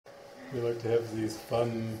We like to have these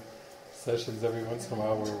fun sessions every once in a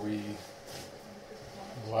while where we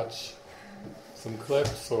watch some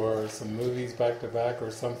clips or some movies back to back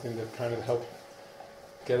or something that kind of help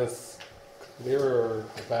get us clearer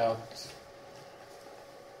about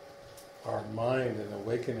our mind and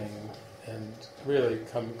awakening, and really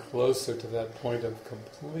come closer to that point of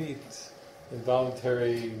complete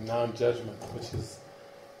involuntary non-judgment, which is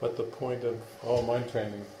what the point of all mind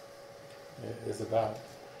training is about.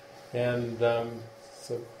 And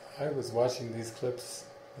so I was watching these clips,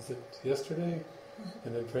 was it yesterday?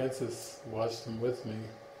 And then Francis watched them with me,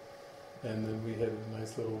 and then we had a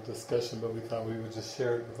nice little discussion, but we thought we would just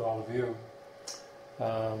share it with all of you.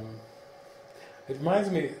 It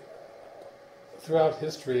reminds me, throughout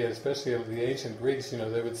history, especially of the ancient Greeks,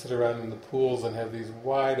 they would sit around in the pools and have these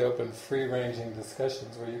wide open, free-ranging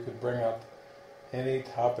discussions where you could bring up any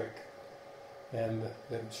topic. And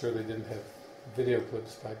I'm sure they didn't have video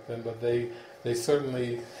clips back then, but they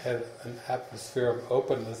certainly had an atmosphere of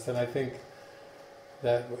openness. And I think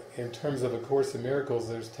that in terms of A Course in Miracles,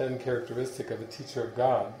 there's 10 characteristics of a teacher of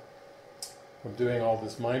God, from doing all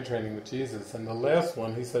this mind training with Jesus. And the last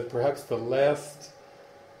one, he said, perhaps the last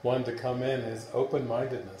one to come in is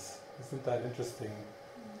open-mindedness. Isn't that interesting?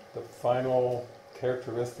 The final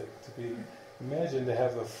characteristic, imagine to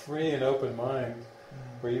have a free and open mind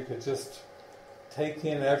where you could just take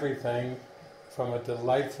in everything from a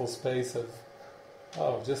delightful space of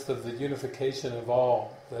the unification of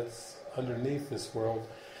all that's underneath this world.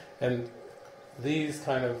 And these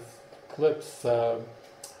kind of clips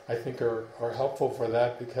I think are helpful for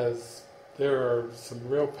that, because there are some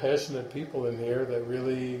real passionate people in here that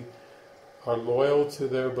really are loyal to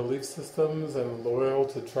their belief systems and loyal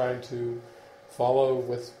to trying to follow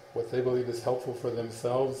with what they believe is helpful for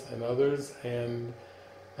themselves and others. And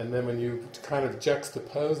then when you kind of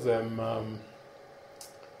juxtapose them,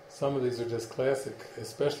 some of these are just classic,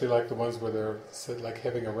 especially like the ones where they're like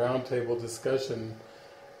having a round table discussion.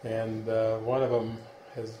 And one of them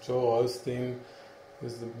has Joel Osteen,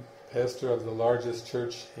 who's the pastor of the largest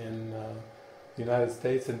church in the United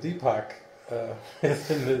States, and Deepak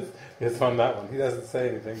is on that one. He doesn't say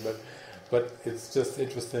anything, but it's just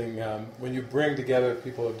interesting when you bring together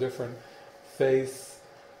people of different faiths.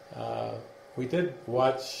 We did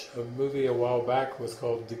watch a movie a while back, it was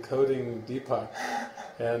called Decoding Deepak,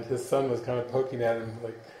 and his son was kind of poking at him,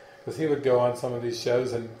 because he would go on some of these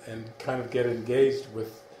shows and kind of get engaged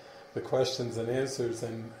with the questions and answers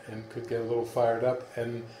and could get a little fired up.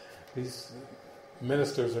 And these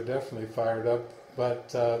ministers are definitely fired up,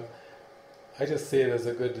 but I just see it as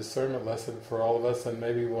a good discernment lesson for all of us, and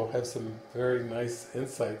maybe we'll have some very nice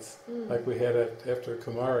insights like we had after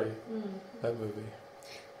Kumari, that movie.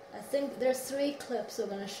 I think there's 3 clips we're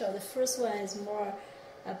going to show. The first one is more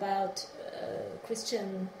about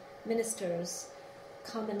Christian ministers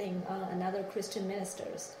commenting on another Christian minister.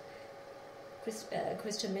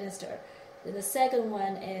 Then the second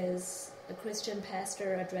one is a Christian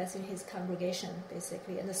pastor addressing his congregation,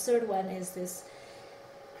 basically. And the third one is this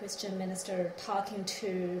Christian minister talking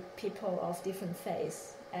to people of different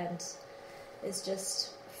faiths. And it's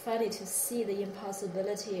just funny to see the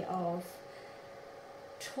impossibility of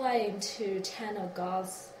trying to channel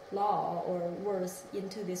God's law or words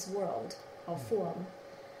into this world of form.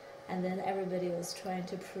 And then everybody was trying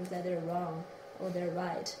to prove that they're wrong or they're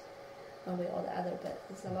right, one way or the other, but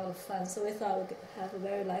it's a lot of fun. So we thought we could have a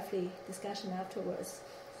very lively discussion afterwards,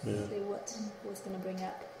 see what was going to bring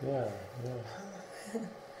up. Yeah. Okay.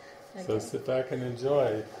 So sit back and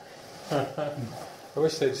enjoy. I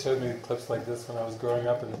wish they'd showed me clips like this when I was growing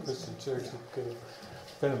up in the Christian church. It could have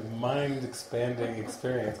been a mind-expanding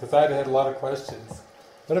experience, because I'd had a lot of questions.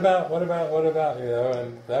 What about, and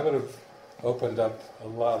that would have opened up a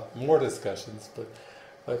lot more discussions, but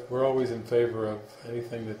we're always in favor of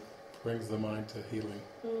anything that brings the mind to healing.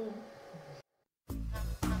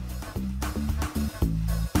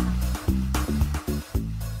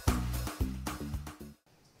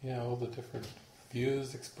 Yeah, all the different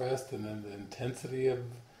views expressed, and then the intensity of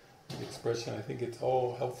the expression. I think it's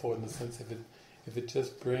all helpful in the sense if it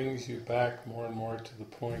just brings you back more and more to the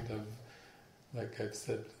point of, like I've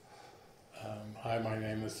said, hi, my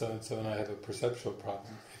name is so-and-so and I have a perceptual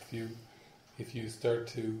problem. If you start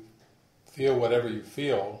to feel whatever you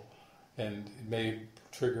feel, and it may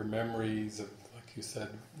trigger memories of, like you said,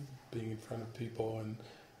 being in front of people and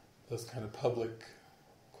those kind of public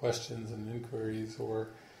questions and inquiries, or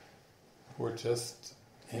just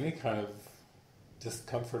any kind of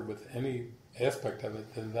discomfort with any aspect of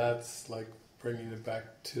it, then that's like bringing it back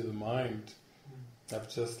to the mind of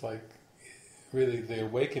just like, really the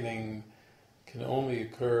awakening can only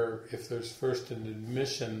occur if there's first an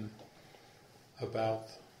admission about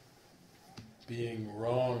being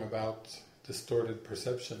wrong about distorted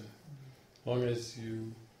perception. As long as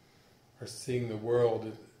you are seeing the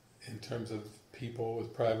world in terms of people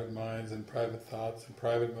with private minds and private thoughts and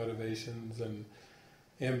private motivations and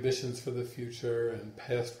ambitions for the future and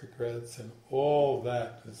past regrets and all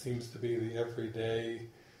that, it seems to be the everyday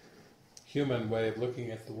human way of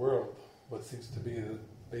looking at the world, what seems to be the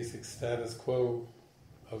basic status quo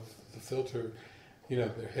of the filter.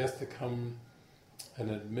 There has to come an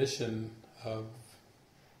admission of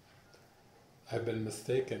I've been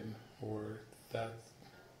mistaken, or that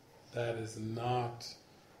is not,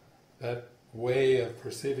 that way of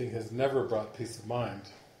perceiving has never brought peace of mind,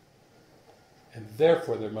 and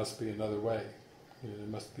therefore there must be another way. There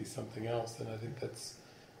must be something else, and I think that's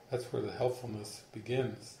where the helpfulness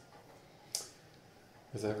begins.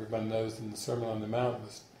 As everyone knows, in the Sermon on the Mount,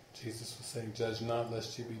 Jesus was saying, "Judge not,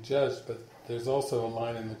 lest you be judged." But there's also a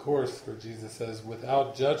line in the Course where Jesus says,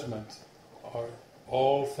 "Without judgment are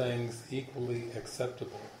all things equally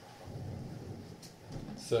acceptable."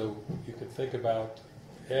 So you could think about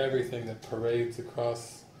everything that parades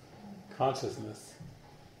across consciousness,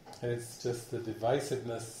 and it's just the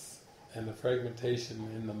divisiveness and the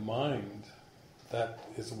fragmentation in the mind that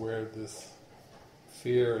is where this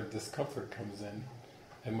fear and discomfort comes in.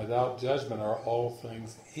 And without judgment are all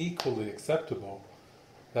things equally acceptable.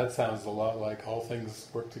 That sounds a lot like all things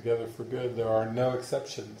work together for good. There are no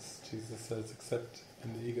exceptions, Jesus says, except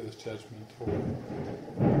in the ego's judgment, or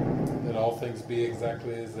that all things be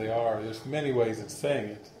exactly as they are. There's many ways of saying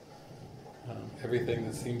it. Everything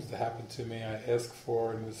that seems to happen to me I ask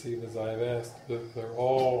for and receive as I have asked. They're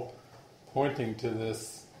all pointing to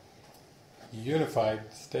this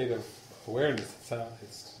unified state of awareness.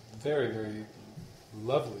 It's very, very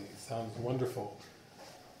lovely, it sounds wonderful.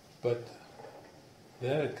 But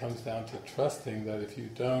then it comes down to trusting that if you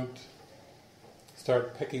don't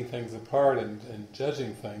start picking things apart and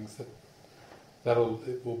judging things,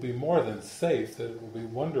 it will be more than safe, that it will be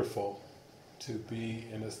wonderful to be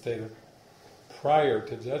in a state of prior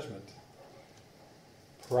to judgment,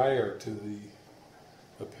 prior to the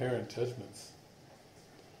apparent judgments.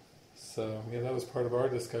 So, that was part of our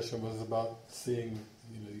discussion, was about seeing,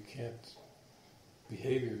 you can't,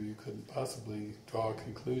 behavior, you couldn't possibly draw a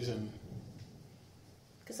conclusion.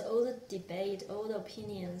 Because all the debate, all the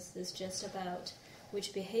opinions is just about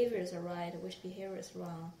which behaviors are right, which behaviors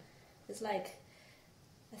wrong. It's like,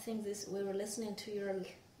 I think we were listening to your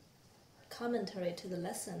commentary to the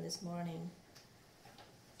lesson this morning.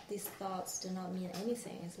 These thoughts do not mean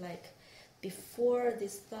anything. It's like, before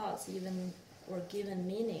these thoughts even were given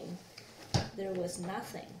meaning, there was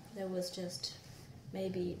nothing. There was just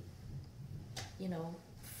maybe,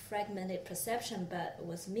 fragmented perception, but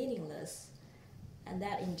was meaningless. And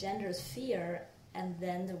that engenders fear, and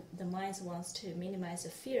then the mind wants to minimize the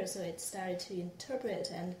fear, so it started to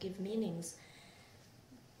interpret and give meanings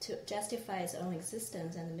to justify its own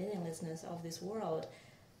existence and the meaninglessness of this world.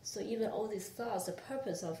 So even all these thoughts, the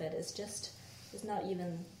purpose of it is not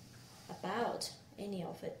even about any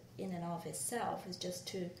of it in and of itself. It's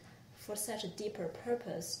just for such a deeper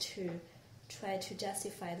purpose to try to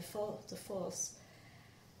justify the false.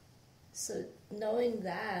 So knowing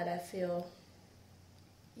that, I feel,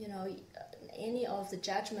 any of the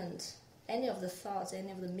judgment, any of the thoughts,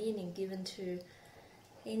 any of the meaning given to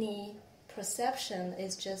any perception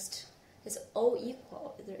it's all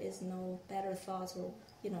equal. There is no better thoughts, or,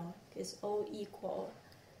 it's all equal.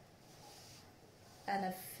 And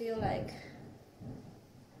I feel like,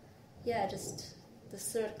 just the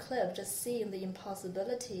third clip, just seeing the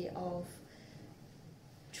impossibility of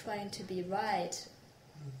trying to be right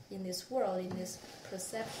in this world, in this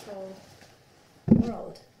perceptual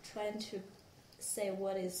world, trying to say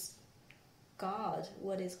what is God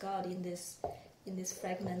in this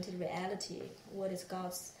fragmented reality, what is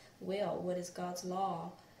God's will, what is God's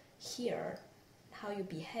law here, how you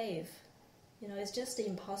behave. It's just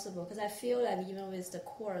impossible, because I feel like even with the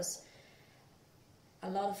Course, a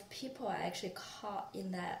lot of people are actually caught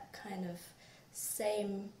in that kind of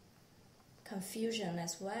same confusion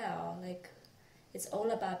as well. Like, it's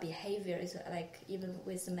all about behavior. It's like, even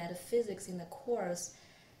with the metaphysics in the Course,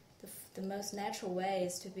 the most natural way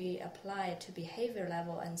is to be applied to behavior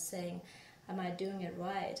level and saying, am I doing it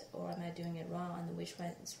right, or am I doing it wrong, and which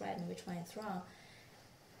one is right and which one is wrong?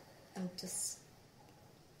 And just,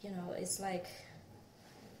 it's like,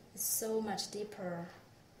 it's so much deeper.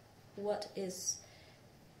 What is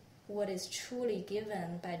truly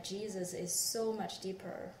given by Jesus is so much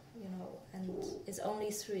deeper, and it's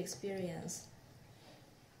only through experience.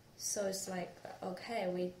 So it's like, okay,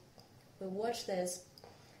 we watch this,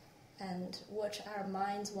 and which our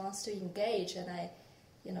minds wants to engage. And I,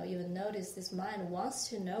 even notice this mind wants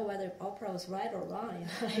to know whether Oprah was right or wrong.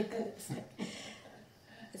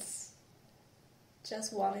 It's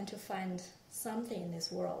just wanting to find something in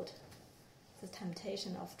this world. The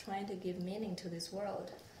temptation of trying to give meaning to this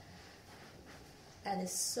world. And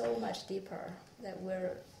it's so much deeper that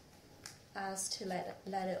we're asked to let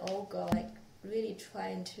it all go, like really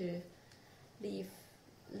trying to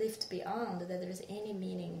lift beyond that there's any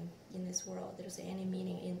meaning in this world, there's any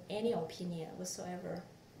meaning in any opinion whatsoever,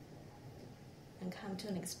 and come to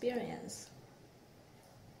an experience.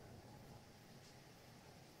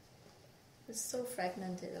 It's so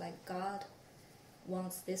fragmented, like God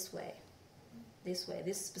wants this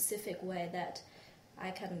specific way that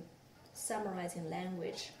I can summarize in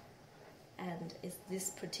language, and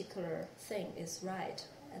this particular thing is right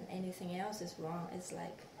and anything else is wrong. It's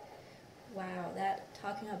like, wow, that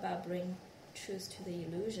talking about bring truth to the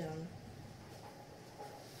illusion.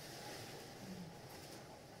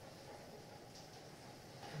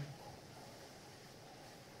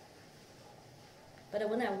 But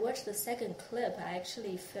when I watched the second clip, I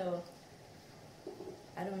actually feel,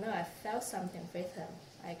 I don't know, I felt something with him.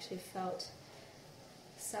 I actually felt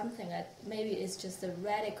something that maybe it's just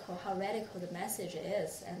how radical the message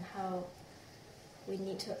is, and how we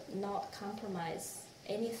need to not compromise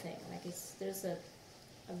anything. Like there's a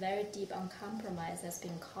very deep uncompromise that's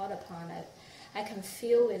been called upon. I can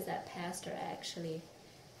feel with that pastor actually,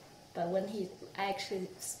 but when he actually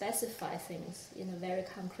specify things in a very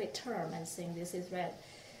concrete term and saying this is right,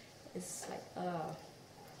 it's like, oh.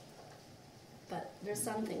 But there's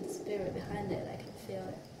something, spirit behind it, I can feel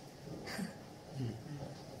it.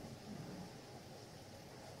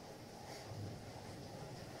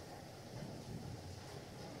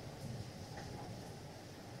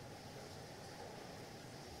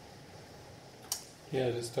 Yeah,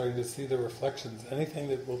 just starting to see the reflections. Anything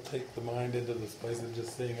that will take the mind into this place of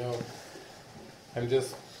just seeing, oh, I'm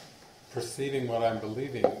just perceiving what I'm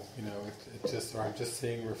believing, or I'm just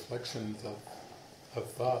seeing reflections of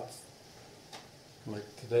thoughts. Like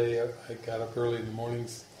today, I got up early in the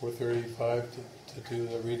mornings, 4:35, to do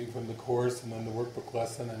the reading from the course and then the workbook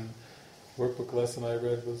lesson. And the workbook lesson I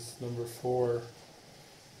read was number 4.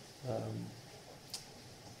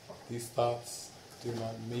 These thoughts do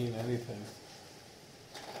not mean anything.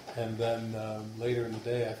 And then later in the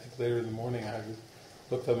day, I think later in the morning, I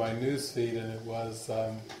looked at my news feed and it was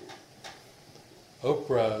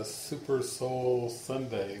Oprah Super Soul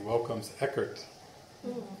Sunday welcomes Eckhart.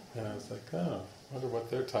 And I was like, oh, I wonder what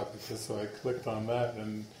their topic is. So I clicked on that,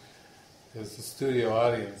 and it was the studio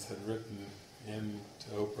audience had written in to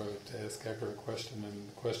Oprah to ask Eckhart a question, and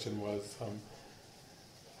the question was,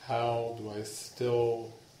 how do I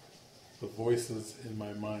still the voices in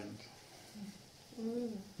my mind?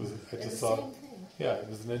 I just saw, it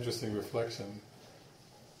was an interesting reflection.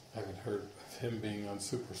 I haven't heard of him being on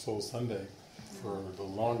Super Soul Sunday for the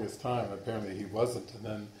longest time. Apparently he wasn't, and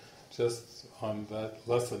then just on that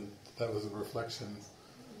lesson, that was a reflection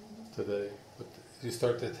today. But you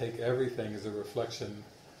start to take everything as a reflection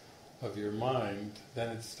of your mind, then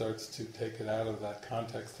it starts to take it out of that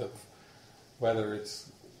context of whether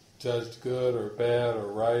it's judged good or bad or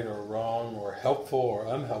right or wrong or helpful or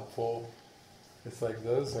unhelpful. It's like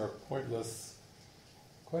those are pointless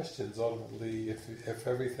questions ultimately. If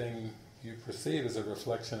everything you perceive is a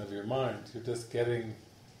reflection of your mind, you're just getting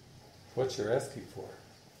what you're asking for.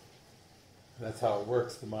 And that's how it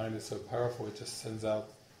works. The mind is so powerful, it just sends out,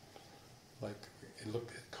 like, it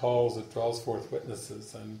calls, it draws forth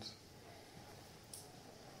witnesses, and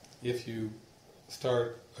if you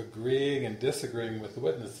start agreeing and disagreeing with the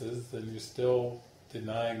witnesses, then you're still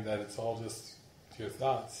denying that it's all just your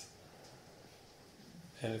thoughts.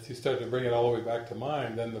 And if you start to bring it all the way back to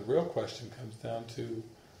mind, then the real question comes down to,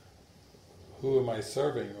 who am I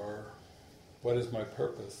serving, or what is my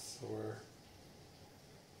purpose, or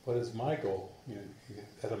what is my goal?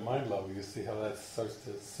 At a mind level, you see how that starts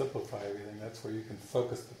to simplify everything. That's where you can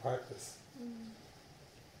focus the practice.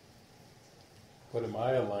 What am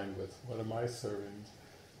I aligned with? What am I serving?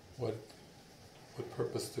 What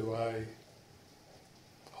purpose do I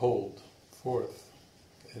hold forth?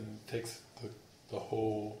 And it takes the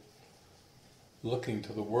whole looking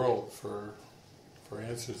to the world for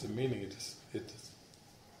answers and meaning. It just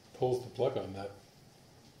pulls the plug on that.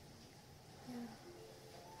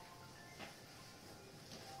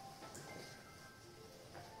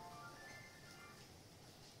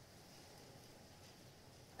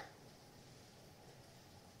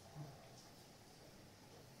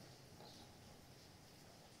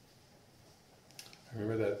 I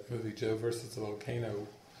remember that movie Joe versus the Volcano,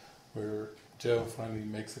 where Joe finally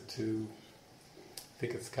makes it to, I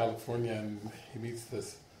think it's California, and he meets the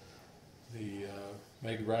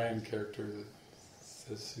Meg Ryan character that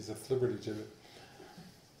says she's a flibbertigibbet,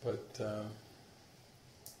 but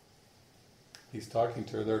he's talking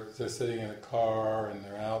to her. They're sitting in a car and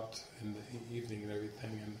they're out in the evening and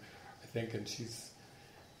everything, and she's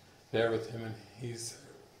there with him, and he's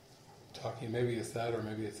talking. Maybe it's that, or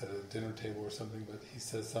maybe it's at a dinner table or something. But he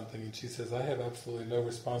says something, and she says, "I have absolutely no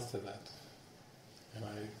response to that." And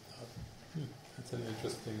I thought, that's an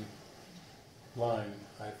interesting line.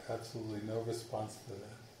 I have absolutely no response to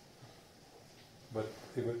that. But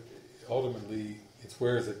ultimately, it's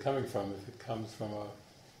where is it coming from? If it comes from a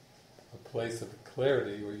place of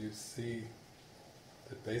clarity where you see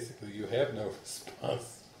that basically you have no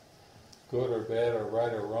response, good or bad or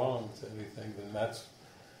right or wrong to anything, then that's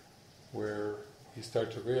where you start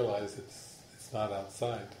to realize it's not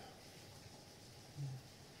outside.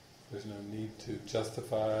 There's no need to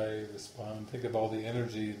justify, respond. Think of all the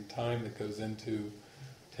energy and time that goes into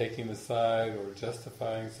taking a side or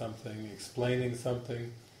justifying something, explaining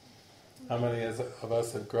something. How many of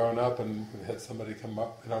us have grown up and we've had somebody come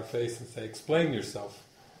up in our face and say, "Explain yourself."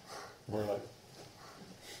 We're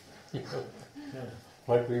like,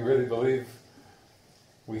 like we really believe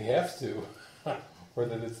we have to, or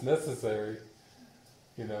that it's necessary,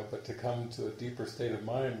 but to come to a deeper state of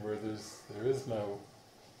mind where there is no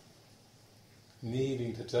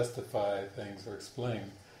needing to justify things or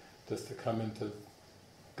explain, just to come into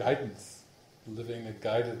guidance, living a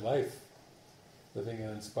guided life, living an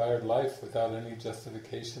inspired life without any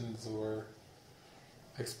justifications or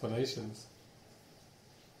explanations.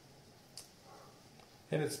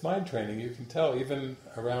 And it's mind training. You can tell, even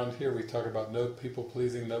around here we talk about no people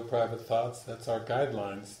pleasing, no private thoughts. That's our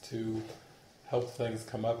guidelines to help things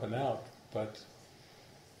come up and out. But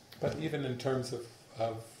even in terms of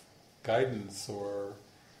guidance or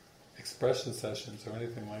expression sessions or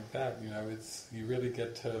anything like that, you really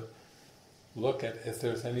get to look at if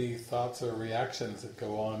there's any thoughts or reactions that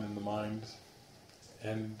go on in the mind,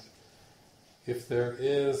 and if there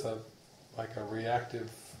is a reactive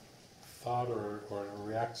thought or a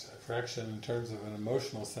reaction in terms of an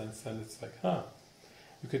emotional sense, then it's like,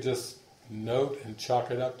 you could just note and chalk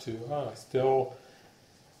it up to, I still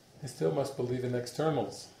must believe in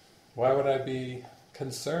externals. Why would I be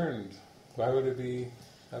concerned? Why would I be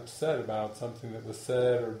upset about something that was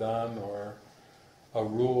said or done, or a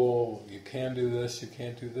rule, you can do this, you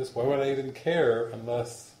can't do this? Why would I even care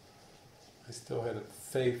unless I still had a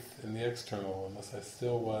faith in the external, unless I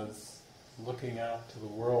still was looking out to the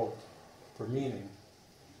world for meaning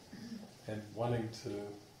and wanting to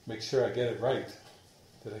make sure I get it right.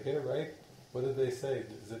 Did I get it right? What did they say?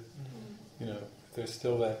 Is it, if there's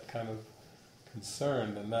still that kind of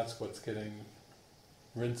concern, then that's what's getting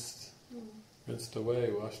rinsed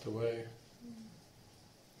away, washed away.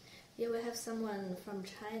 Yeah, we have someone from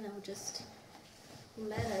China who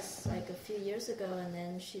met us like a few years ago, and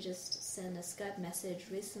then she just sent a Skype message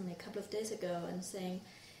recently, a couple of days ago, and saying,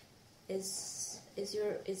 is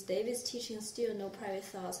David's teaching still no private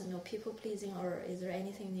thoughts and no people pleasing, or is there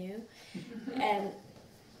anything new?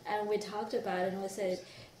 and we talked about it, and we said,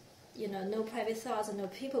 no private thoughts and no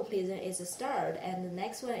people pleasing is a start, and the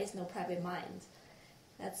next one is no private mind.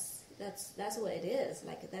 That's what it is.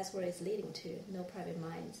 Like, that's where it's leading to, no private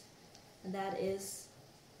mind. And that is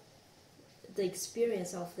the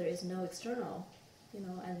experience of there is no external,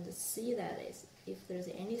 and to see that is, if there's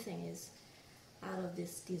anything is out of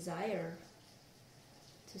this desire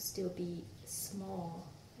to still be small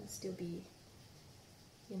and still be,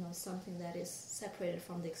 something that is separated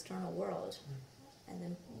from the external world, and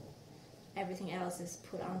then everything else is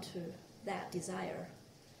put onto that desire,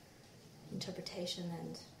 interpretation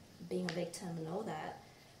and being a victim and all that.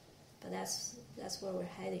 But that's where we're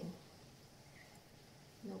heading.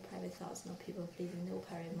 No private thoughts, no people pleasing, no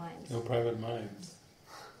private minds. No private minds.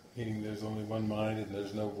 Meaning there's only one mind and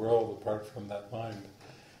there's no world apart from that mind.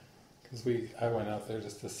 Because I went out there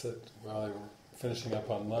just to sit while they were finishing up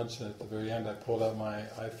on lunch, and at the very end I pulled out my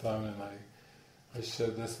iPhone and I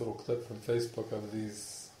showed this little clip from Facebook of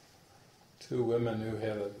these two women who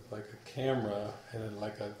had a camera and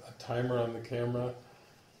a timer on the camera.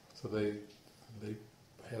 So they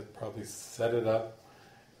had probably set it up.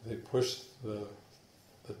 They pushed the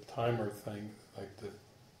timer thing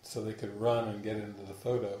so they could run and get into the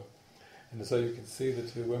photo. And so you can see the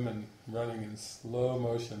two women running in slow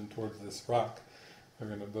motion towards this rock. They're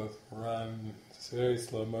going to both run, it's very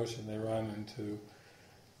slow motion. They run into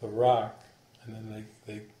the rock, and then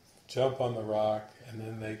they jump on the rock, and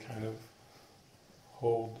then they kind of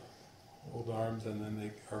hold arms, and then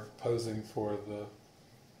they are posing for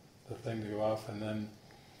the the thing to go off, and then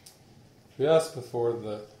just before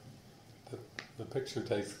the picture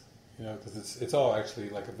takes, because it's all actually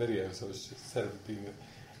like a video, so it's just, instead of being,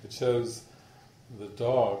 it shows the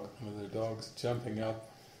dog, one of their dogs jumping up,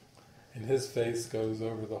 and his face goes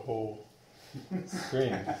over the whole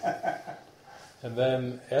screen. And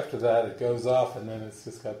then after that it goes off, and then it's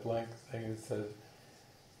just got blank thing, and it says,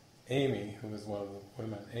 Amy, who was one of the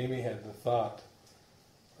women, Amy had the thought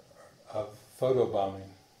of photobombing,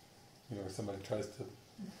 where somebody tries to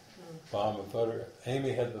bomb a photograph.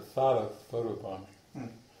 Amy had the thought of photobombing,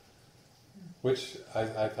 which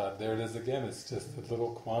I thought, there it is again, it's just a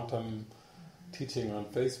little quantum teaching on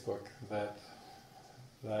Facebook that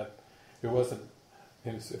it wasn't,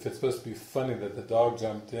 if it's supposed to be funny that the dog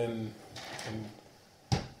jumped in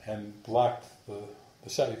and blocked the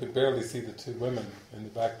shot, you could barely see the two women in the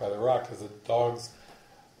back by the rock, because the dog's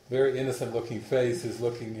very innocent looking face is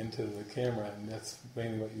looking into the camera, and that's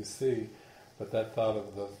mainly what you see. But that thought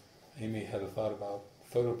of Amy had a thought about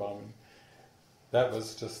photobombing, that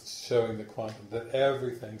was just showing the quantum, that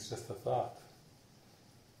everything's just a thought.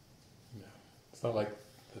 It's not like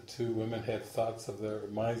the two women had thoughts of their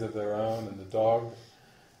minds of their own, and the dog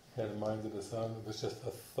had a mind of its own. It was just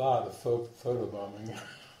a thought of photobombing.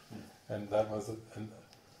 And that was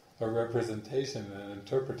a representation, an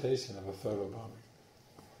interpretation of a photobombing.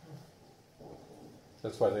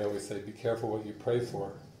 That's why they always say, be careful what you pray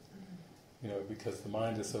for. Because the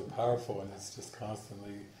mind is so powerful, and it's just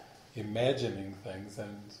constantly imagining things,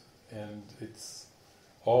 and it's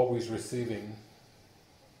always receiving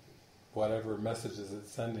whatever messages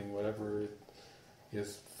it's sending, whatever it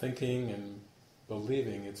is thinking and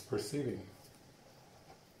believing, it's perceiving.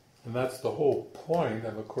 And that's the whole point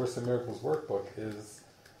of A Course in Miracles workbook, is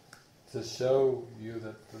to show you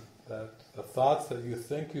that the thoughts that you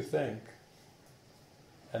think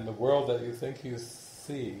and the world that you think you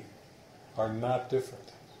see are not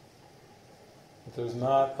different. That there's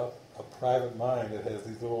not a private mind that has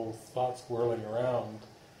these little thoughts whirling around,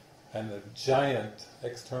 and a giant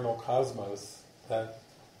external cosmos that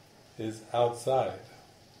is outside.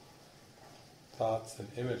 Thoughts and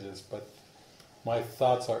images, but my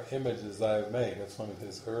thoughts are images I have made. That's one of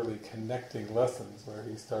his early connecting lessons, where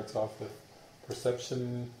he starts off with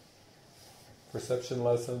perception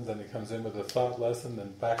lessons, and he comes in with a thought lesson,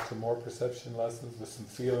 then back to more perception lessons with some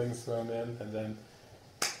feelings thrown in, and then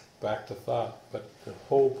back to thought. But the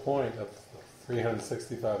whole point of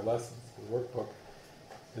 365 lessons, the workbook,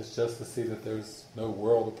 is just to see that there's no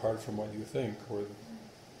world apart from what you think, or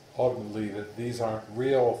ultimately that these aren't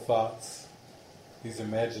real thoughts, these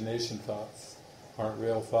imagination thoughts aren't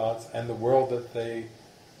real thoughts, and the world that they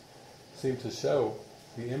seem to show,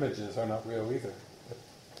 the images, are not real either.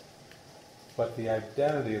 But the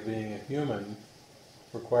identity of being a human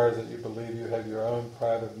requires that you believe you have your own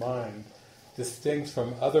private mind, distinct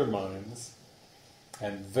from other minds,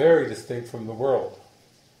 and very distinct from the world.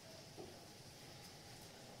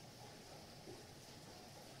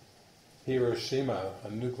 Hiroshima,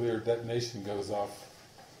 a nuclear detonation goes off.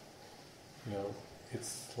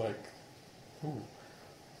 It's like,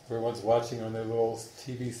 everyone's watching on their little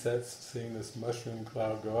TV sets, seeing this mushroom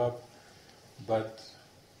cloud go up. But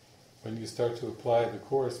when you start to apply the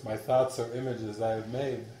Course, my thoughts are images I have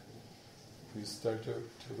made. You start to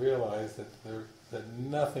realize that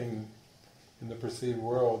nothing in the perceived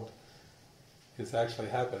world is actually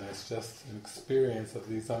happening. It's just an experience of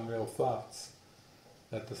these unreal thoughts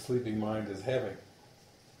that the sleeping mind is having,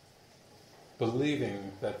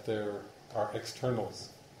 believing that there are externals.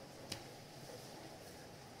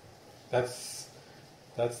 That's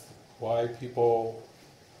why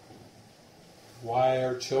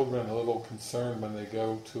are children a little concerned when they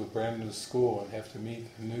go to a brand new school and have to meet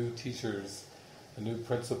new teachers, a new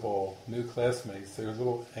principal, new classmates? There's a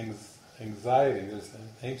little anxiety, there's an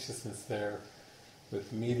anxiousness there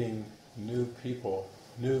with meeting new people,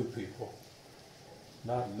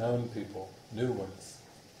 not known people, new ones.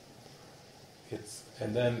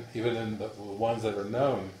 And then even in the ones that are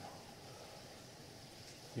known,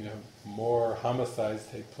 more homicides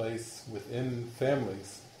take place within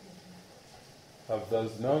families of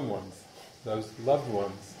those known ones, those loved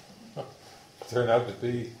ones turn out to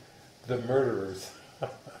be the murderers.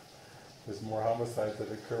 There's more homicides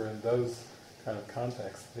that occur in those kind of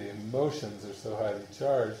contexts. The emotions are so highly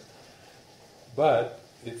charged, but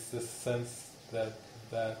it's this sense that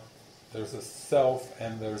there's a self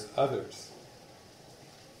and there's others,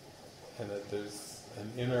 and that there's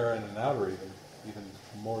an inner and an outer, even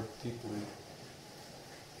more deeply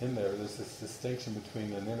in there. There's this distinction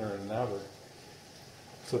between an inner and an outer.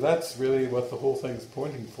 So that's really what the whole thing's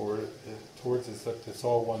pointing towards, is that it's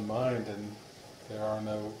all one mind, and there are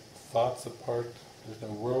no thoughts apart, there's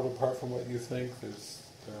no world apart from what you think, there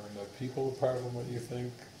are no people apart from what you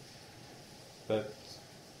think, that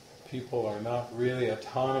people are not really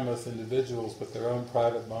autonomous individuals with their own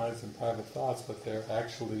private minds and private thoughts, but they're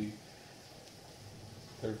actually,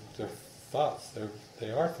 they're thoughts,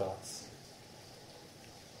 they are thoughts.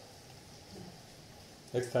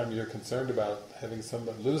 Next time you're concerned about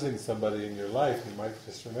losing somebody in your life, you might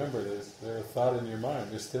just remember they're a thought in your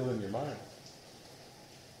mind, they're still in your mind.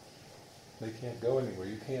 They can't go anywhere.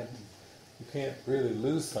 You can't really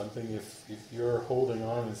lose something if you're holding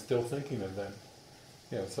on and still thinking of them.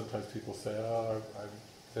 You know, sometimes people say, "Oh,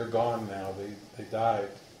 they're gone now. They died,"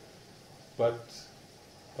 but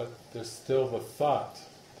there's still the thoughts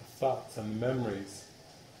and the memories,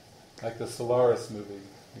 like the Solaris movie.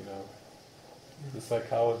 You know, the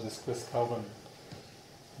psychologist Chris Calvin,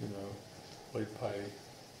 you know, played by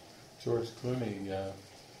George Clooney.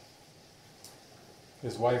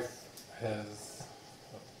 His wife has,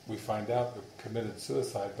 we find out, committed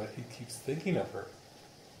suicide, but he keeps thinking of her.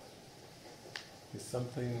 There's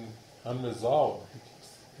something unresolved.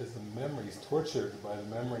 His memory, he's tortured by the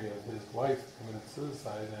memory of his wife who committed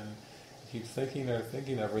suicide, and he keeps thinking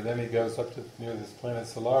of her. Then he goes up to near this planet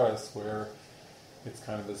Solaris, where it's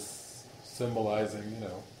kind of symbolizing, you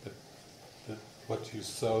know, that what you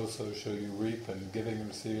sow, so shall you reap, and giving and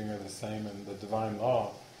receiving are the same in the divine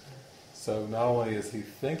law. So not only is he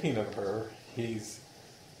thinking of her, he's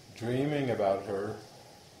dreaming about her,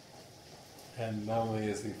 and not only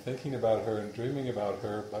is he thinking about her and dreaming about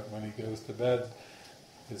her, but when he goes to bed,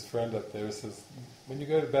 his friend up there says, when you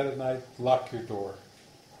go to bed at night, lock your door.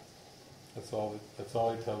 That's all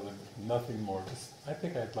he tells him, nothing more. Just, I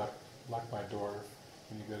think I'd lock my door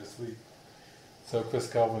when you go to sleep. So Chris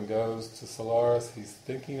Calvin goes to Solaris, he's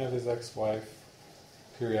thinking of his ex-wife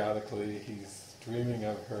periodically, he's dreaming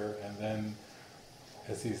of her, and then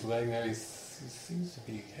as he's laying there, he seems to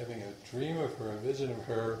be having a dream of her, a vision of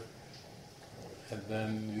her, and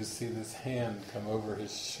then you see this hand come over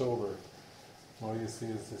his shoulder. All you see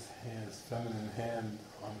is this hand, this feminine hand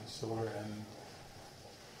on his shoulder, and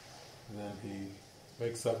then he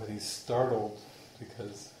wakes up and he's startled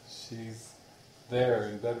because she's there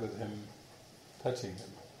in bed with him, touching him,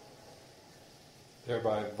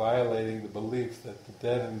 thereby violating the belief that the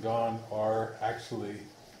dead and gone are actually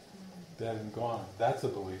dead and gone. That's a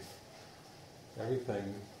belief.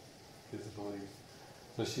 Everything is a belief.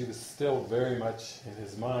 So she was still very much in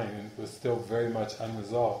his mind and was still very much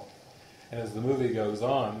unresolved. And as the movie goes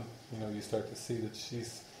on, you know, you start to see that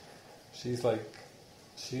she's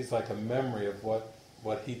like a memory of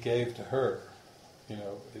what he gave to her. You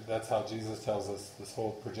know, that's how Jesus tells us this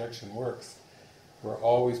whole projection works. We're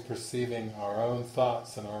always perceiving our own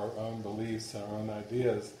thoughts and our own beliefs and our own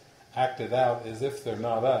ideas acted out as if they're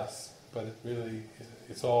not us, but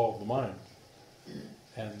it's all the mind.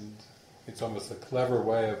 And it's almost a clever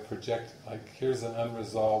way of projecting, like here's an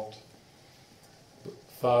unresolved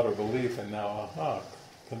thought or belief, and now,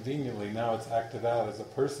 conveniently now it's acted out as a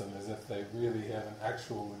person, as if they really have an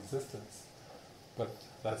actual existence. But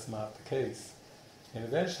that's not the case. And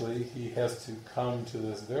eventually he has to come to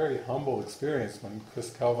this very humble experience when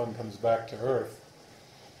Chris Calvin comes back to Earth.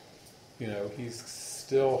 You know, he's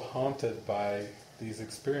still haunted by these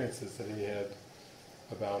experiences that he had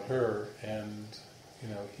about her, and you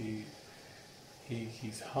know,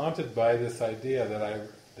 he's haunted by this idea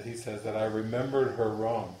that he says that I remembered her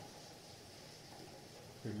wrong.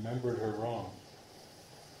 Remembered her wrong.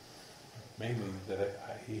 Mainly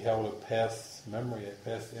that he held a past memory, a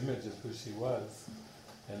past image of who she was,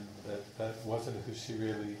 and that wasn't who she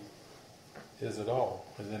really is at all.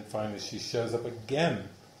 And then finally she shows up again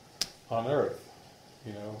on Earth.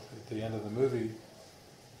 You know, at the end of the movie,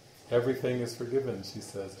 everything is forgiven, she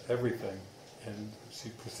says, everything. And she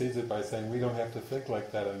precedes it by saying, we don't have to think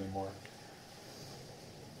like that anymore.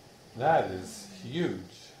 That is huge,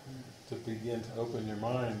 to begin to open your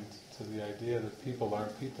mind to the idea that people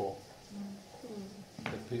aren't people,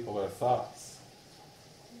 that people are thoughts,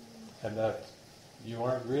 and that you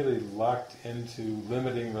aren't really locked into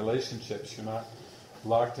limiting relationships, you're not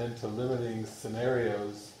locked into limiting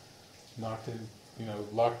scenarios,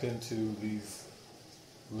 locked into these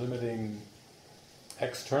limiting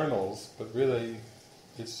externals, but really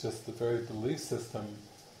it's just the very belief system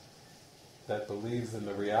that believes in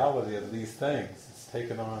the reality of these things. It's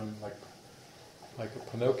taken on like a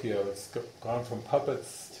Pinocchio, it's gone from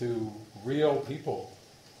puppets to real people,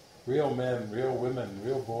 real men, real women,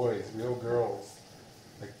 real boys, real girls.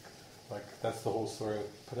 Like that's the whole story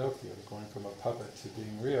of Pinocchio, going from a puppet to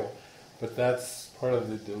being real. But that's part of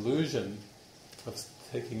the delusion of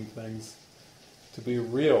taking things to be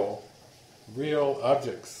real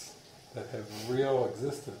objects, that have real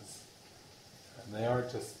existence, and they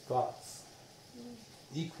aren't just thoughts.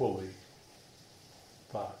 Equally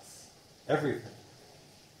thoughts. Everything.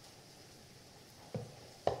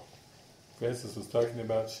 Frances was talking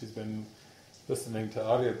about, she's been listening to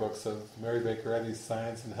audiobooks of Mary Baker Eddy's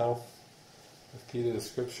Science and Health, the Key to the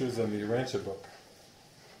Scriptures, and the Urantia book.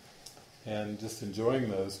 And just enjoying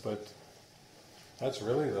those, but that's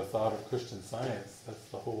really the thought of Christian Science. That's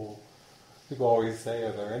the whole... People always say,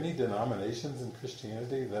 are there any denominations in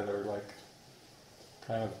Christianity that are like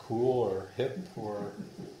kind of cool or hip or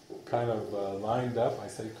kind of lined up? I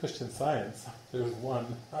say Christian Science. There's one.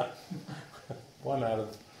 One out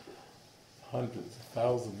of hundreds,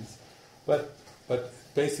 thousands. But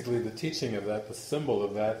basically the teaching of that, the symbol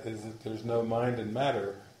of that, is that there's no mind and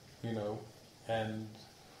matter, and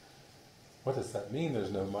what does that mean,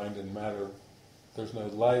 there's no mind and matter? There's no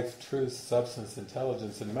life, truth, substance,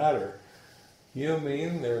 intelligence, and matter. You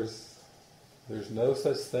mean there's no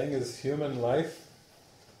such thing as human life?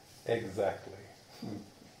 Exactly.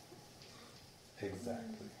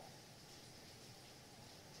 Exactly.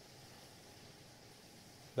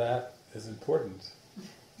 That is important.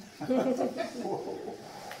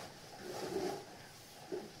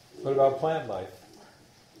 What about plant life?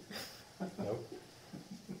 Nope.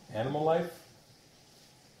 Animal life?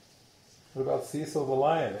 What about Cecil the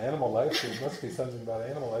lion? Animal life? There must be something about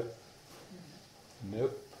animal life.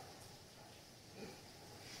 Nope.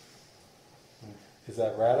 Is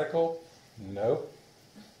that radical? Nope.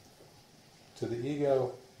 To the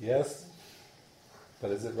ego, yes.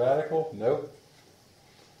 But is it radical? Nope.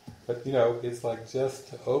 But it's like just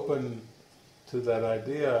to open to that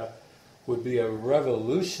idea would be a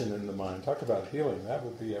revolution in the mind. Talk about healing. That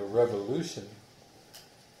would be a revolution.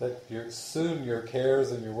 That soon your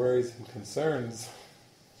cares and your worries and concerns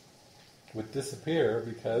would disappear,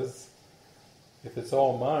 because if it's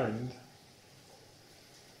all mind,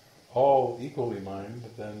 all equally mind,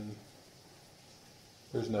 then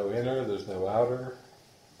there's no inner, there's no outer.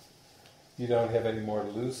 You don't have any more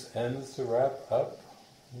loose ends to wrap up.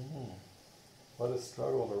 What a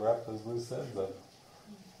struggle to wrap those loose ends up.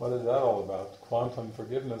 What is that all about? Quantum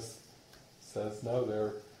forgiveness says, no,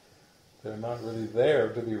 they're not really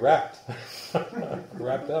there to be wrapped.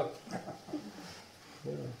 Wrapped up.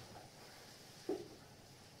 Yeah.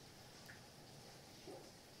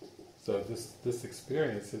 So this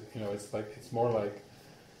experience, it's more like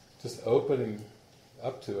just opening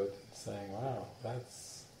up to it and saying, wow,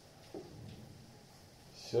 that's...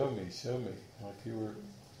 Show me. Like you were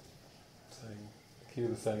saying, Kira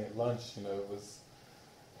was saying at lunch, it was...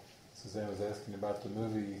 Suzanne was asking about the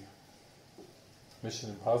movie Mission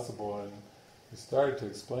Impossible, and we started to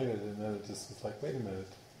explain it, and then it just was like, wait a minute.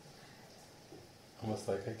 Almost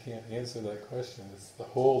like I can't answer that question. It's the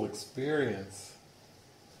whole experience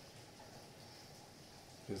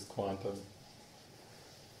is quantum.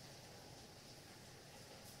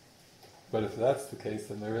 But if that's the case,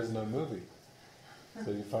 then there is no movie.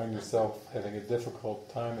 So you find yourself having a difficult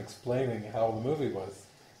time explaining how the movie was.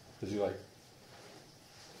 Because you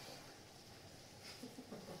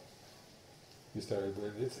started,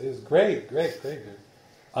 it's great.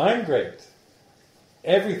 I'm great.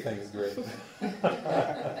 Everything's great.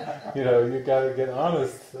 You got to get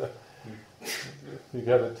honest. You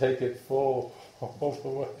got to take it full all the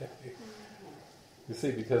way. You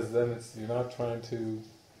see, because then you're not trying to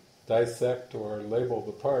dissect or label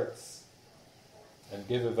the parts and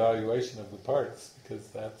give evaluation of the parts, because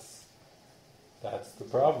that's the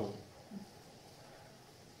problem.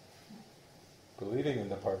 Believing in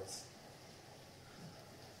the parts.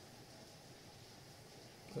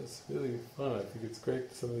 That's really fun. I think it's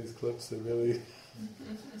great. Some of these clips are really...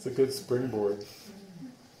 it's a good springboard.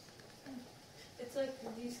 It's like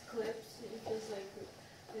these clips, it feels like,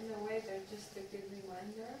 in a way, they're just a good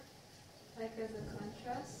reminder, like as a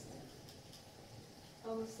contrast.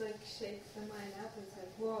 Almost like shakes the mind up. It's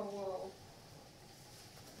like, whoa.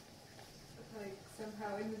 Like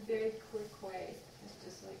somehow, in a very quick way, it's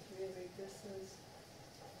just like, really, this is...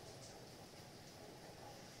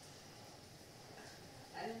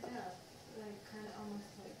 I don't know, like kind of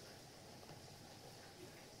almost like,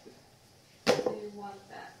 do you want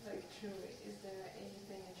that, like truly, is there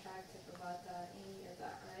anything attractive about that, any of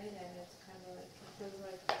that, right? And it's kind of like, it feels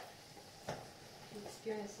like the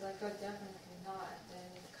experience is like, oh, definitely not. Then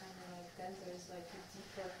it's kind of like, then there's like a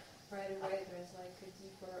deeper, right away there's like a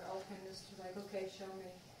deeper openness to like, okay, show me,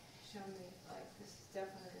 like this is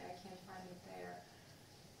definitely, I can't find it there.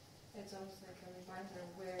 It's almost like a reminder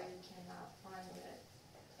where you cannot find it.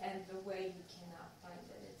 And the way you cannot find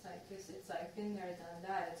it. It's like this, it's like been there, done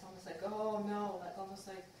that. It's almost like, oh no, like almost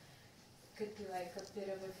like, could be like a bit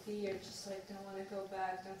of a fear, just like don't want to go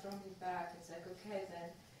back, don't throw me back. It's like okay then.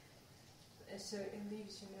 So it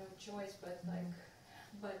leaves you no choice but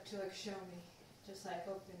to like show me, just like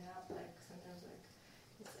open up. Like sometimes like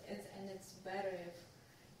it's better if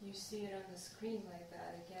you see it on the screen like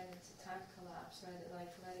that. Again, it's a time collapse, right? Like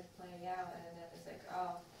let it play out, and then it's like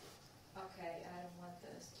oh, okay, I don't want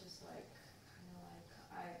this. Just like kind of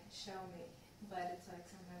like show me, but it's like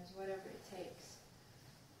sometimes whatever it takes.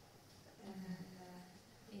 And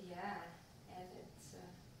yeah, and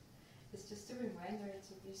it's just a reminder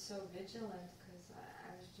to be so vigilant, because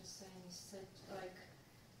I was just saying such like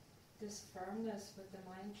this firmness with the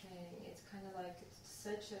mind training. It's kind of like it's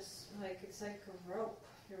such a like it's like a rope.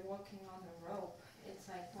 You're walking on a rope. It's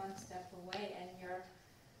like one step away, and you're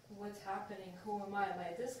what's happening? Who am I? Am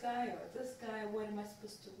I this guy or this guy? What am I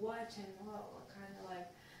supposed to watch? And kind of like,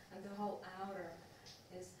 and the whole outer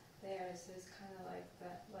is there. So it's kind of like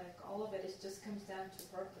that. Like all of it just comes down to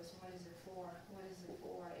purpose. What is it for? What is it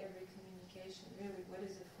for? Every communication, really, what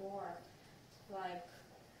is it for? Like,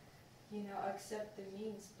 accept the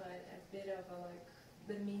means, but a bit of a like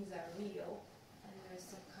the means are real, and there's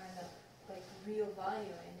some kind of like real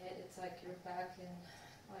value in it. It's like you're back in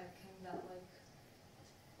like in that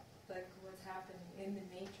like what's happening in the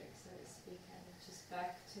matrix, so to speak, and it's just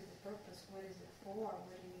back to the purpose. What is it for?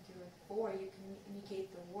 What do you do it for? You communicate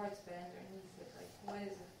the words, but underneath it, like, what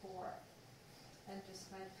is it for? And just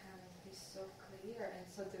like kind of be so clear, and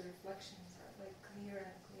so the reflections are like clearer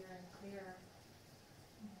and clearer and clearer.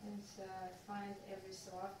 And so I find every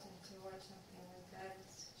so often to watch something like that,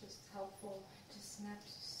 it's just helpful. It just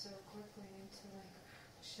snaps so quickly into like,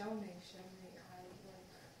 show me.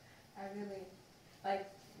 I really like.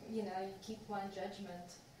 You keep one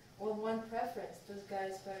judgment or one preference. This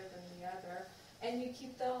guy's better than the other, and you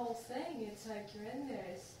keep the whole thing. It's like you're in there.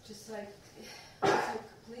 It's just like,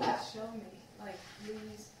 please show me. Like,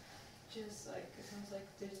 please, just like it sounds like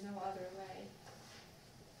there's no other way.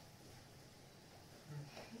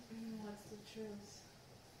 What's the truth?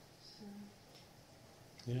 So.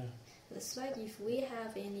 Yeah. It's like if we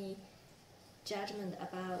have any judgment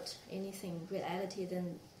about anything, reality,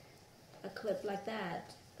 then a clip like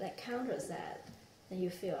that counters that, then you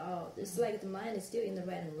feel, it's like the mind is still in the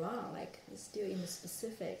right and wrong, like it's still in the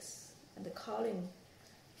specifics, and the calling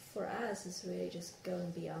for us is really just going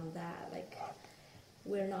beyond that, like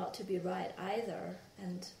we're not to be right either,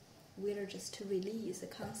 and we're just to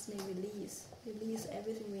constantly release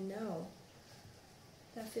everything we know.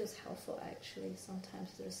 That feels helpful actually.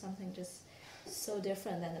 Sometimes there's something just so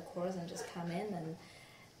different than the Course, and just come in and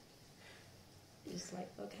it's like,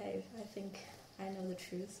 okay, I think I know the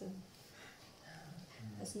truth, and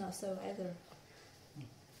it's not so either.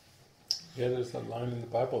 Yeah, there's a line in the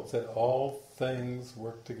Bible that said, all things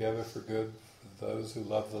work together for good for those who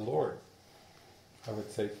love the Lord. I would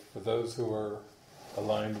say for those who are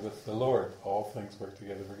aligned with the Lord, all things work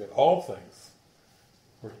together for good. All things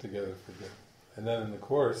work together for good. And then in the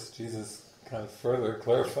Course, Jesus kind of further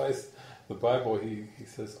clarifies the Bible. He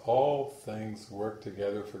says, all things work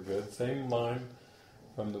together for good. Same line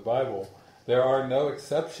from the Bible. There are no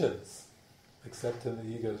exceptions, except in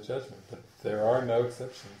the ego's judgment. But there are no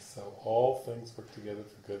exceptions. So all things work together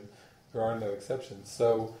for good. There are no exceptions.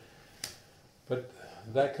 So, but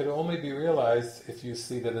that could only be realized if you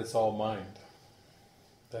see that it's all mind.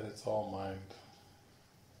 That it's all mind.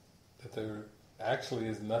 That there actually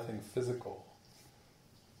is nothing physical.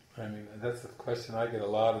 I mean, that's the question I get a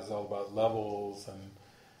lot, is all about levels, and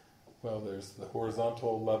well, there's the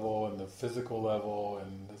horizontal level and the physical level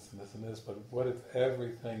and this and this and this, but what if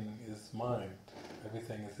everything is mind?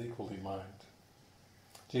 Everything is equally mind.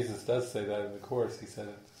 Jesus does say that in the Course. He said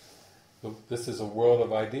this is a world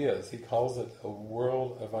of ideas. He calls it a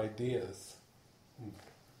world of ideas.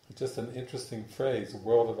 It's just an interesting phrase,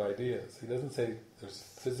 world of ideas. He doesn't say there's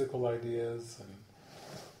physical ideas and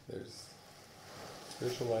there's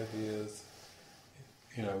spiritual ideas.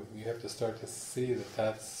 You have to start to see that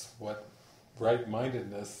that's what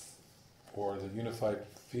right-mindedness or the unified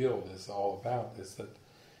field is all about, is that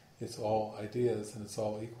it's all ideas and it's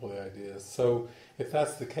all equally ideas. So if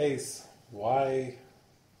that's the case,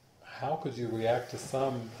 how could you react to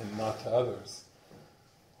some and not to others?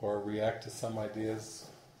 Or react to some ideas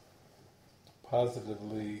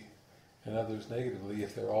positively and others negatively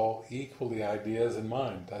if they're all equally ideas in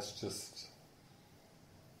mind? That's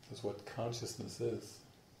what consciousness is.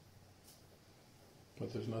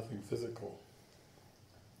 But there's nothing physical.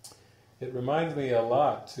 It reminds me a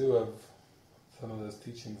lot too of some of those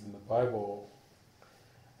teachings in the Bible.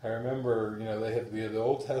 I remember, we had the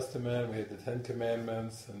Old Testament, we had the Ten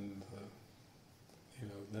Commandments, and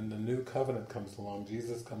then the new covenant comes along,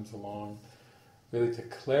 Jesus comes along, really to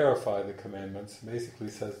clarify the commandments. Basically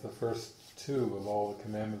says the first two of all the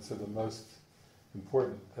commandments are the most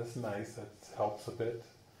important. That's nice, that helps a bit.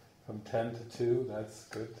 From 10 to 2, that's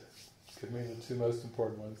good. Give me the two most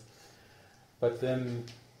important ones. But then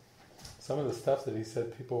some of the stuff that he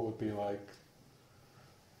said, people would be like,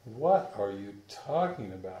 what are you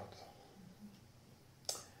talking about?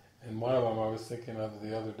 And one of them I was thinking of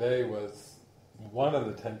the other day was, one of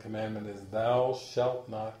the 10 commandments is, thou shalt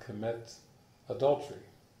not commit adultery.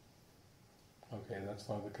 Okay, that's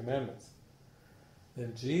one of the commandments.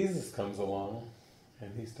 Then Jesus comes along,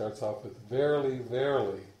 and he starts off with, verily,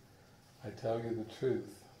 verily, I tell you the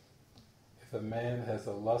truth. If a man has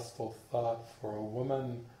a lustful thought for a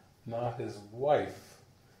woman not his wife,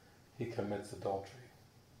 he commits adultery.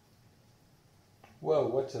 Whoa,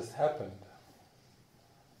 what just happened?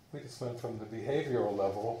 We just went from the behavioral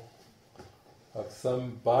level of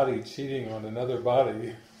some body cheating on another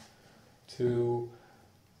body to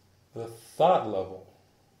the thought level.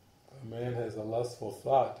 If a man has a lustful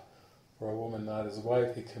thought for a woman not his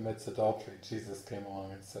wife, he commits adultery. Jesus came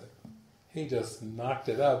along and said, he just knocked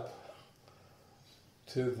it up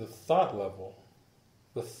to the thought level.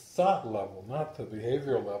 The thought level, not the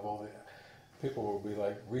behavioral level. People will be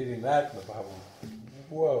like reading that in the Bible.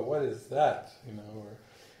 Whoa, what is that? Or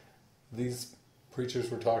these preachers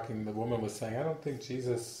were talking, the woman was saying, I don't think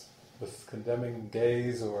Jesus was condemning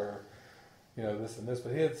gays or, this and this,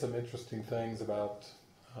 but he had some interesting things about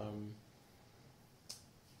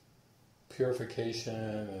purification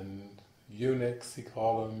and eunuchs, he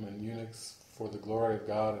called them, and eunuchs for the glory of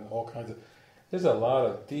God, and all kinds of... There's a lot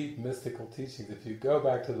of deep mystical teachings. If you go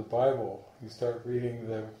back to the Bible, you start reading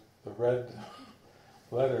the red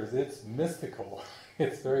letters, it's mystical.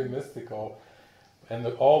 It's very mystical. And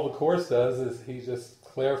all the Course does is he just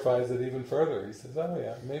clarifies it even further. He says, oh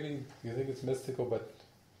yeah, maybe you think it's mystical, but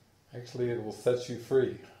actually it will set you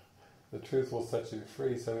free. The truth will set you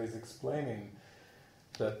free. So he's explaining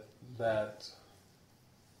that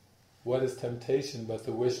what is temptation but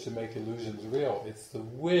the wish to make illusions real? It's the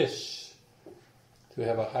wish to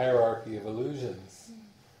have a hierarchy of illusions.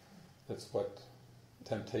 That's what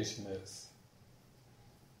temptation is.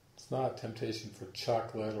 It's not temptation for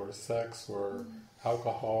chocolate or sex or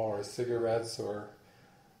alcohol or cigarettes, or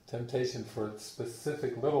temptation for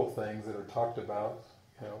specific little things that are talked about.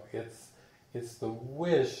 It's the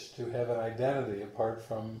wish to have an identity apart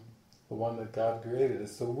from the one that God created.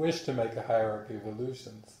 It's the wish to make a hierarchy of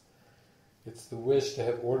illusions. It's the wish to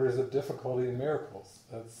have orders of difficulty in miracles.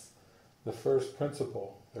 That's the first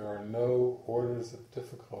principle. There are no orders of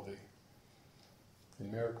difficulty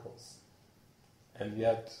in miracles. And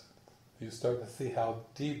yet you start to see how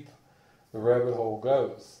deep the rabbit hole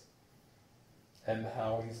goes, and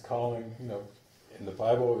how he's calling, in the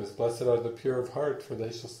Bible it was, blessed are the pure of heart, for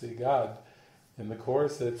they shall see God. In the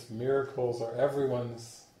Course it's, miracles are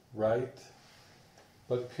everyone's right,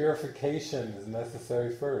 but purification is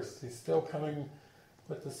necessary first. He's still coming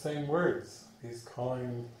with the same words. He's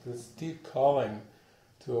calling, this deep calling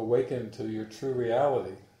to awaken to your true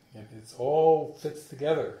reality. And it's all fits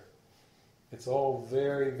together. It's all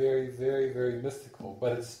very, very, very, very mystical.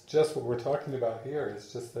 But it's just what we're talking about here.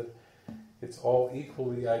 It's just that it's all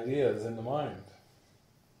equally ideas in the mind.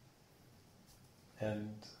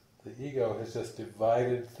 And the ego has just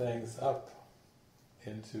divided things up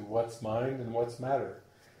into what's mind and what's matter.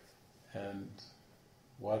 And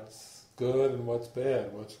what's good and what's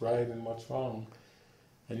bad, what's right and what's wrong.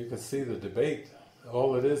 And you can see the debate.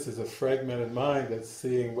 All it is a fragmented mind that's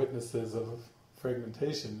seeing witnesses of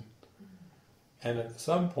fragmentation. And at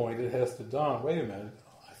some point it has to dawn, wait a minute,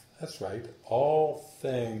 that's right, all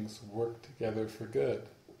things work together for good.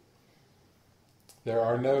 There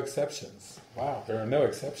are no exceptions. Wow, there are no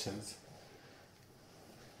exceptions.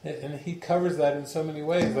 And he covers that in so many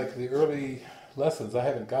ways, like the early lessons. I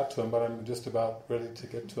haven't got to them, but I'm just about ready to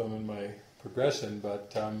get to them in my progression.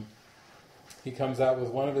 But he comes out with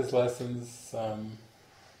one of his lessons,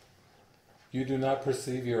 you do not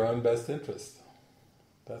perceive your own best interest.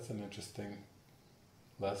 That's an interesting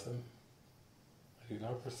lesson. I do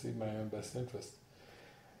not perceive my own best interest.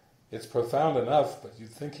 It's profound enough, but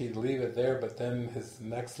you'd think he'd leave it there, but then his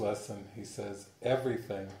next lesson, he says,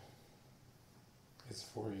 everything is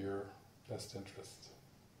for your best interest.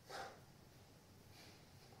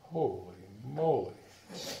 Holy moly.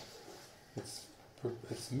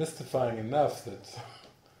 It's mystifying enough that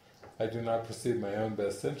I do not perceive my own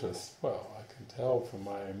best interest. Well, I can tell from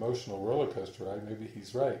my emotional roller coaster ride, maybe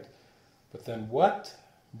he's right. But then what?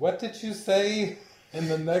 What did you say in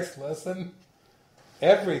the next lesson?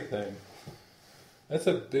 Everything. That's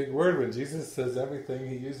a big word. When Jesus says everything,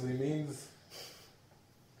 he usually means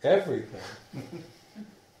everything.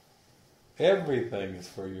 Everything is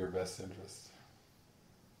for your best interest.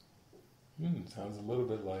 Sounds a little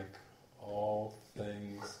bit like all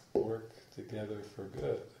things work together for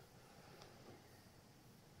good.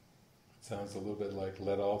 It sounds a little bit like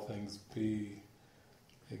let all things be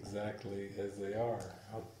exactly as they are.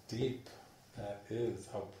 How deep that is,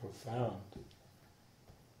 how profound.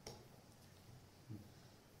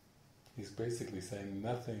 He's basically saying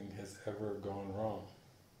nothing has ever gone wrong.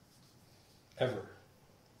 Ever.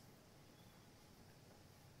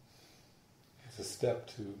 It's a step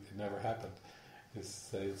to it never happened. Is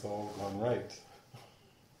say it's all gone right.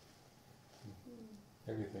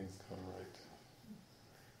 Everything's gone right.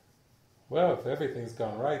 Well, if everything's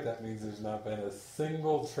gone right, that means there's not been a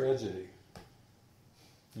single tragedy.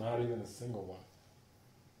 Not even a single one.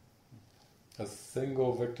 A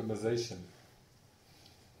single victimization.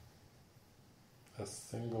 A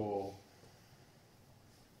single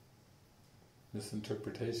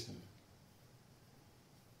misinterpretation.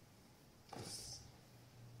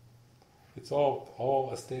 It's all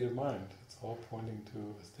a state of mind. It's all pointing to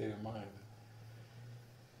a state of mind.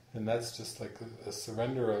 And that's just like a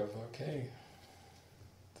surrender of, okay,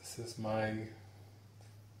 this is my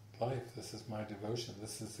life, this is my devotion,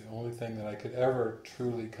 this is the only thing that I could ever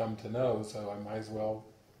truly come to know, so I might as well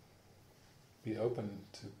be open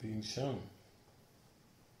to being shown.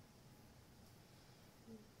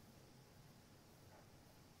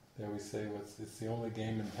 There we say it's the only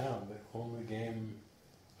game in town, the only game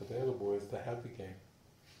available is the happy game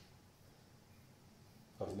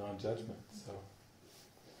of non-judgment. So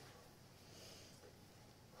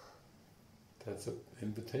that's an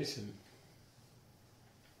invitation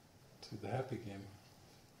to the happy game.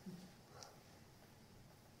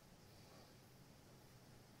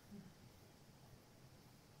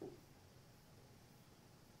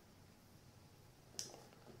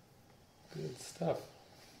 Good stuff.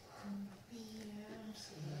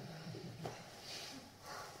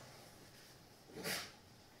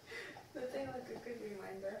 That seemed like a good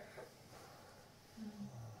reminder.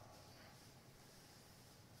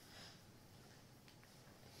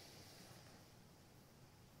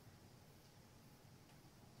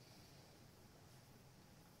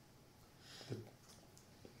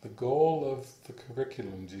 The goal of the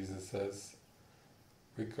curriculum, Jesus says,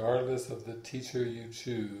 regardless of the teacher you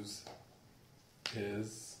choose,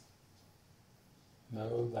 is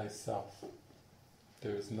know thyself.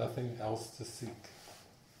 There is nothing else to seek.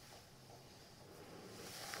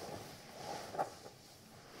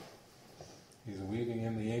 He's weaving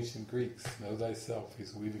in the ancient Greeks, know thyself.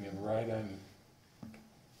 He's weaving it right in.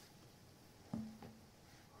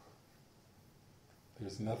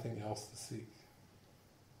 There's nothing else to seek.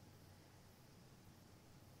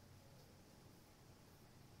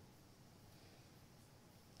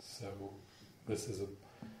 So this is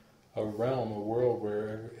a realm, a world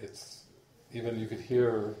where it's, even you could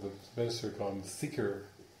hear the minister call him seeker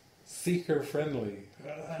friendly.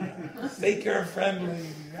 Seeker friendly.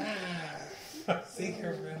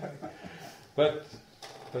 Seeker friendly. But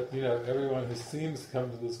you know, everyone who seems to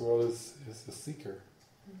come to this world is a seeker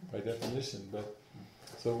by definition. But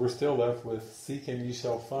so we're still left with seek and ye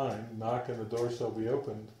shall find, knock and the door shall be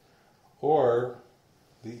opened, or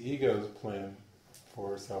the ego's plan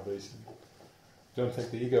for salvation. I don't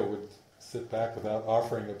think the ego would sit back without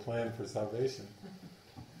offering a plan for salvation.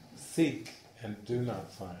 Seek and do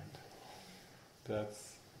not find.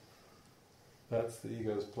 That's the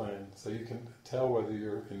ego's plan. So you can tell whether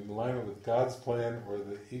you're in alignment with God's plan or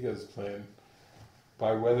the ego's plan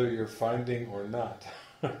by whether you're finding or not.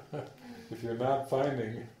 If you're not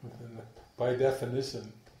finding, then by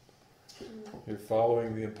definition, you're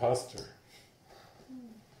following the imposter.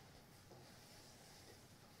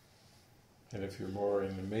 And if you're more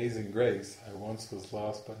in amazing grace, I once was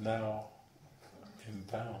lost but now am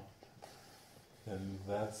found, then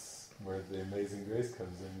that's where the amazing grace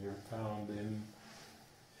comes in. You're found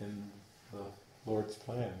in the Lord's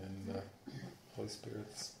plan, in the Holy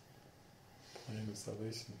Spirit's plan of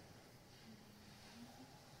salvation.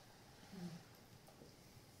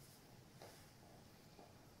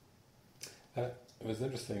 It was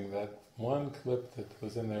interesting, that one clip that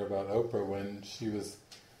was in there about Oprah when she was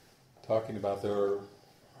talking about there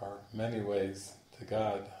are many ways to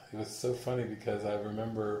God. It was so funny because I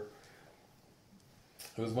remember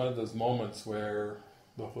it was one of those moments where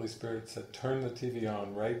the Holy Spirit said, turn the TV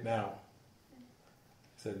on right now. I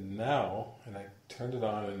said, now, and I turned it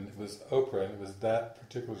on and it was Oprah, and it was that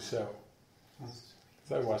particular show. Because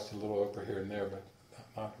I watched a little Oprah here and there, but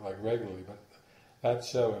not like regularly, but that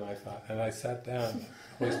show, and I sat down.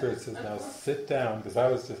 The Holy Spirit says, now sit down, because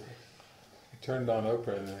I turned on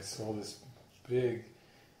Oprah and I saw this big,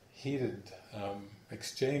 heated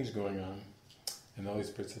exchange going on. And the Holy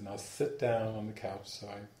Spirit said, now sit down on the couch. So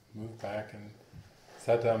I moved back and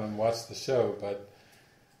sat down and watched the show. But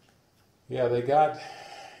yeah, they got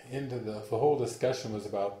into the whole discussion was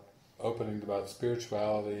opening about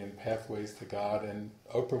spirituality and pathways to God, and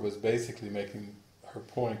Oprah was basically making her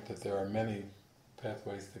point that there are many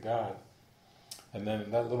pathways to God. And then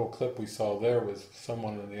in that little clip we saw there was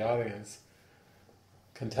someone in the audience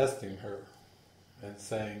contesting her and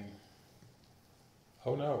saying,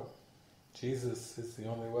 oh no, Jesus is the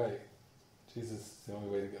only way. Jesus is the only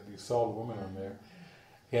way to get. You saw the woman on there.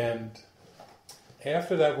 And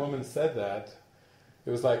after that woman said that, it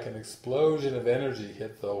was like an explosion of energy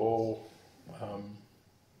hit the whole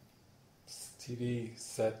TV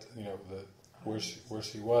set, where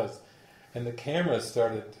she was. And the camera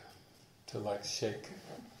started to like shake.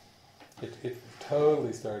 It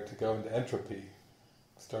totally started to go into entropy,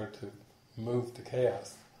 started to move to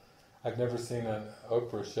chaos. I've never seen an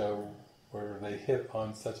Oprah show where they hit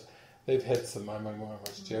on such... They've hit some... I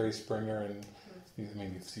watched Jerry Springer, and you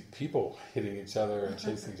see people hitting each other and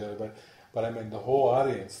chasing each other, but I mean the whole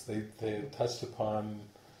audience, they had touched upon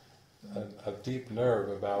a deep nerve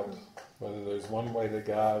about whether there's one way to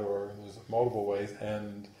God or there's multiple ways,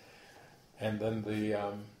 and then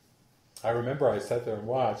I remember I sat there and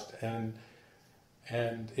watched, and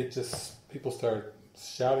it just... People started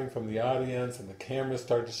shouting from the audience, and the camera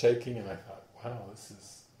started shaking, and I thought, wow,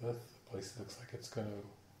 the place looks like it's going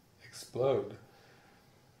to explode.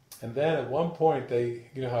 And then at one point,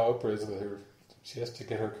 you know how Oprah is with her, she has to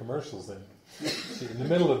get her commercials in. In the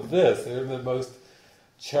middle of this, they're in the most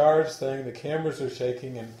charged thing, the cameras are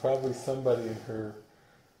shaking, and probably somebody in her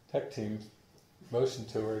tech team motioned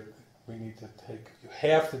to her, you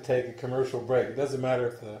have to take a commercial break. It doesn't matter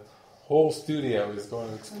if the whole studio is going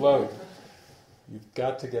to explode. You've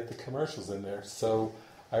got to get the commercials in there. So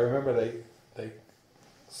I remember they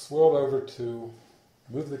swirled over to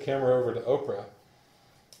move the camera over to Oprah,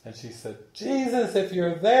 and she said, Jesus, if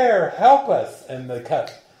you're there, help us! And they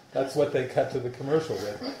cut. That's what they cut to the commercial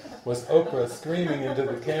with, was Oprah screaming into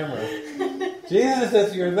the camera, Jesus,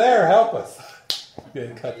 if you're there, help us!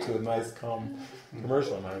 Getting cut to a nice, calm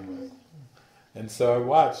commercial. And so I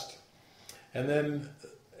watched. And then,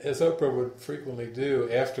 as Oprah would frequently do,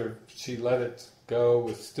 after she let it go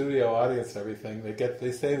with studio audience and everything,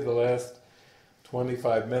 they save the last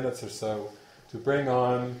 25 minutes or so to bring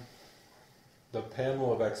on the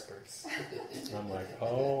panel of experts. And I'm like,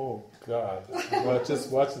 oh God, just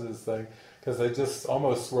watch this thing, because they just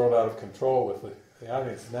almost swirled out of control with the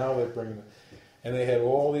audience. Now they're bringing it, and they had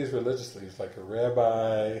all these religious leaders, like a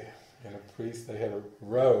rabbi and a priest. They had a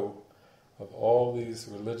row of all these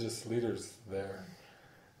religious leaders there.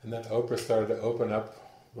 And then Oprah started to open up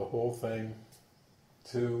the whole thing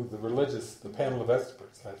to the panel of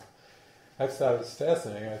experts. I thought it was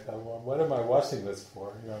fascinating. I thought, well, what am I watching this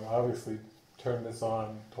for? I'm obviously turned this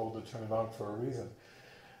on, told to turn it on for a reason.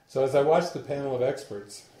 So as I watched the panel of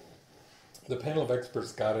experts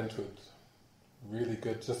got into it really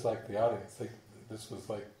good, just like the audience. This was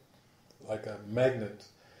like a magnet,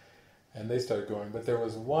 and they started going. But there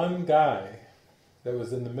was one guy that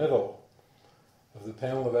was in the middle of the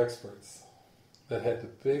panel of experts that had the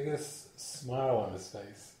biggest smile on his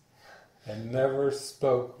face and never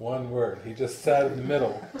spoke one word. He just sat in the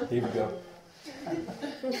middle. He would go...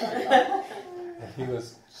 And he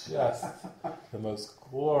was just the most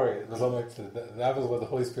glorious. It was almost that was what the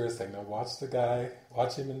Holy Spirit was saying. Now watch the guy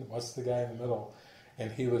in the middle.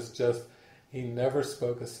 And he never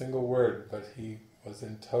spoke a single word, but he was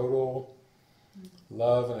in total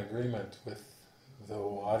love and agreement with the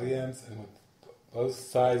whole audience and with both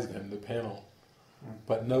sides of him, the panel.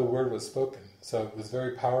 But no word was spoken. So it was a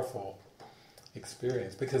very powerful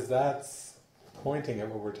experience, because that's pointing at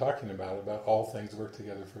what we're talking about all things work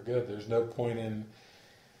together for good. There's no point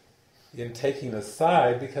in taking a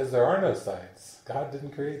side, because there are no sides. God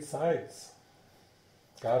didn't create sides.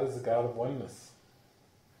 God is a God of oneness.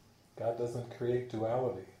 God doesn't create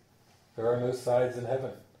duality. There are no sides in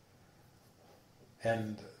heaven.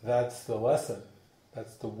 And that's the lesson.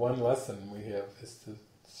 That's the one lesson we have, is to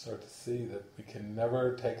start to see that we can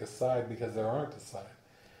never take a side, because there aren't a side.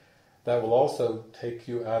 That will also take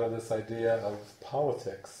you out of this idea of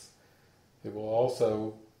politics. It will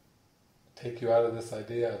also take you out of this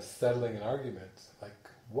idea of settling an argument. Like,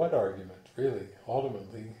 what argument, really?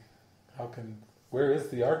 Ultimately, where is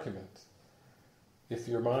the argument? If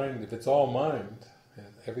it's all mind, and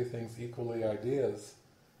everything's equally ideas,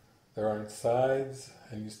 there aren't sides,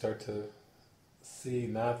 and you start to see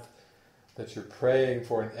not that you're praying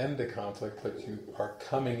for an end to conflict, but you are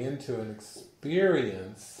coming into an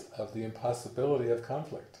experience of the impossibility of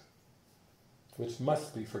conflict, which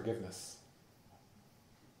must be forgiveness.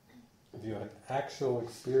 If you have an actual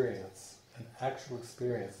experience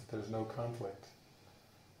that there's no conflict,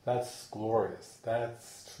 that's glorious.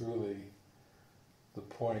 That's truly the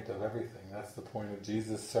point of everything. That's the point of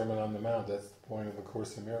Jesus' Sermon on the Mount. That's the point of A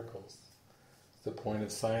Course in Miracles. It's the point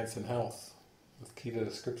of Science and Health, with key to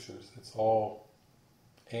the Scriptures. It's all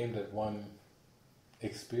aimed at one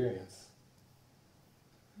experience.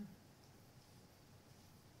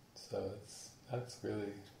 So that's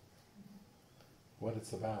really what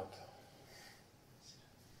it's about.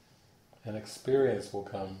 An experience will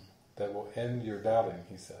come that will end your doubting,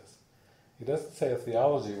 he says. He doesn't say a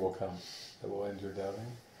theology will come that will end your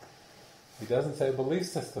doubting. He doesn't say a belief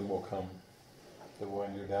system will come that will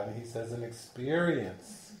end your doubting. He says an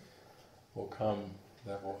experience will come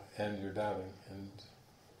that will end your doubting. And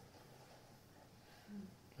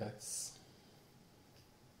that's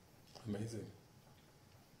amazing.